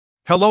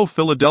Hello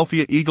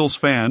Philadelphia Eagles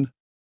fan!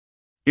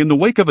 In the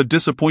wake of a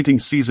disappointing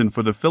season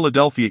for the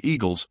Philadelphia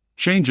Eagles,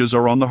 changes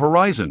are on the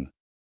horizon.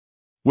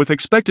 With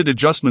expected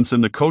adjustments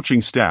in the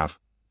coaching staff,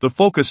 the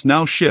focus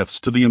now shifts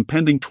to the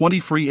impending 20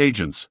 free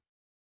agents.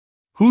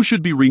 Who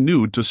should be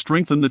renewed to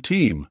strengthen the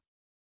team?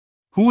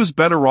 Who is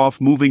better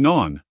off moving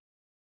on?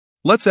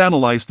 Let's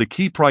analyze the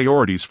key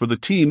priorities for the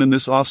team in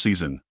this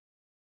offseason.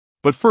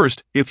 But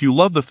first, if you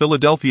love the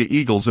Philadelphia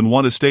Eagles and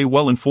want to stay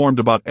well informed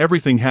about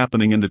everything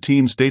happening in the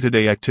team's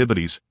day-to-day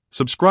activities,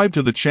 subscribe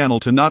to the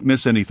channel to not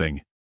miss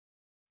anything.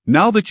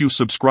 Now that you've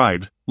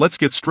subscribed, let's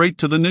get straight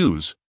to the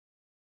news.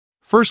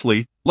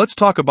 Firstly, let's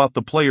talk about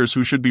the players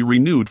who should be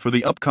renewed for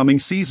the upcoming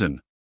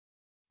season.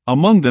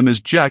 Among them is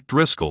Jack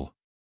Driscoll.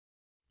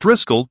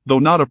 Driscoll, though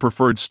not a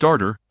preferred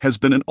starter, has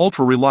been an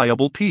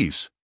ultra-reliable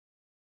piece.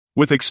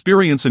 With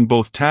experience in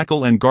both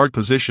tackle and guard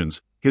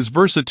positions, his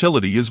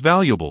versatility is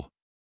valuable.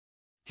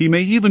 He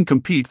may even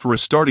compete for a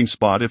starting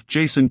spot if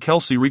Jason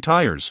Kelce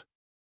retires.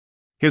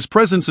 His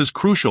presence is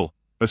crucial,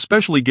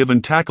 especially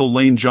given tackle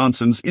Lane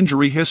Johnson's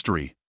injury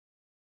history.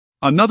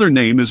 Another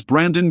name is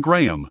Brandon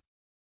Graham.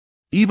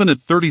 Even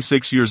at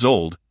 36 years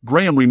old,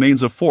 Graham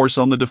remains a force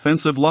on the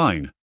defensive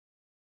line.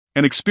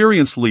 An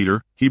experienced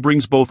leader, he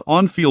brings both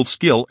on-field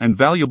skill and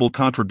valuable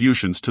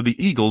contributions to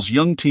the Eagles'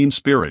 young team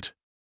spirit.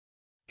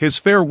 His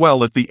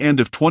farewell at the end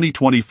of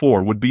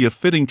 2024 would be a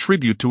fitting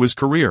tribute to his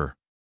career.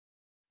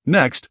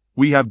 Next,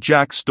 we have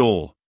Jack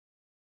Stoll.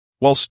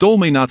 While Stoll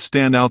may not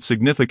stand out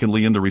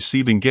significantly in the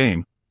receiving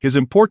game, his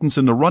importance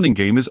in the running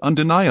game is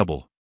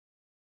undeniable.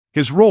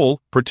 His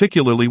role,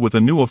 particularly with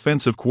a new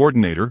offensive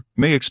coordinator,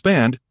 may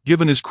expand,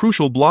 given his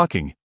crucial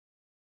blocking.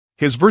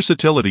 His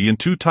versatility in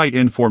two tight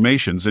end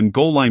formations and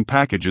goal line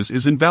packages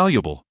is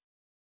invaluable.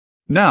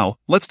 Now,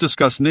 let's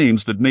discuss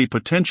names that may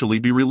potentially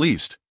be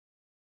released.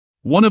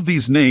 One of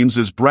these names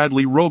is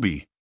Bradley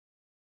Roby.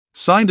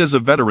 Signed as a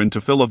veteran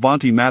to fill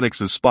Avonte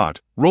Maddox's spot,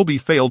 Roby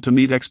failed to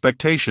meet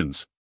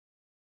expectations.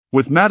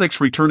 With Maddox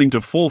returning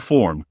to full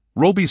form,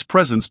 Roby's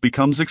presence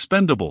becomes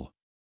expendable.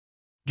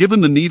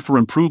 Given the need for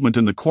improvement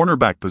in the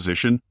cornerback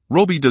position,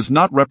 Roby does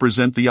not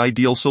represent the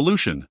ideal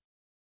solution.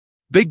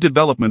 Big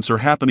developments are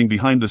happening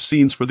behind the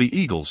scenes for the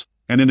Eagles,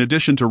 and in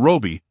addition to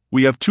Roby,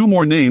 we have two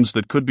more names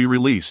that could be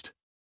released.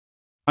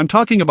 I'm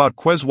talking about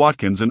Quez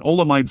Watkins and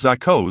Olamide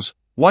Zaccheaus,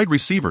 wide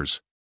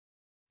receivers.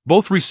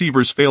 Both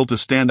receivers failed to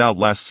stand out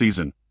last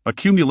season,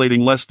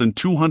 accumulating less than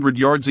 200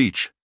 yards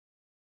each.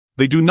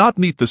 They do not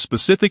meet the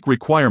specific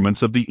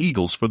requirements of the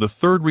Eagles for the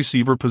third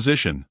receiver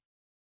position.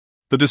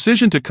 The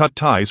decision to cut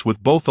ties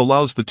with both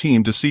allows the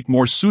team to seek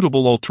more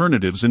suitable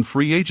alternatives in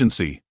free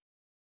agency.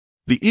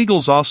 The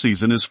Eagles'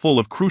 offseason is full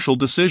of crucial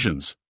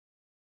decisions.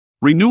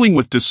 Renewing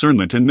with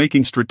discernment and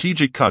making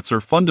strategic cuts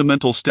are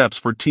fundamental steps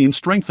for team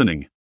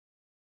strengthening.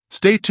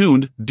 Stay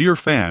tuned, dear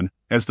fan,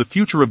 as the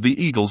future of the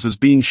Eagles is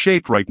being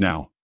shaped right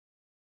now.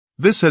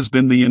 This has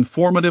been the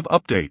informative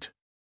update.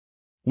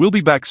 We'll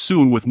be back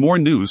soon with more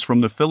news from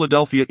the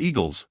Philadelphia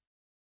Eagles.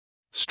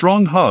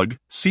 Strong hug,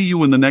 see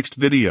you in the next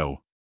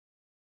video.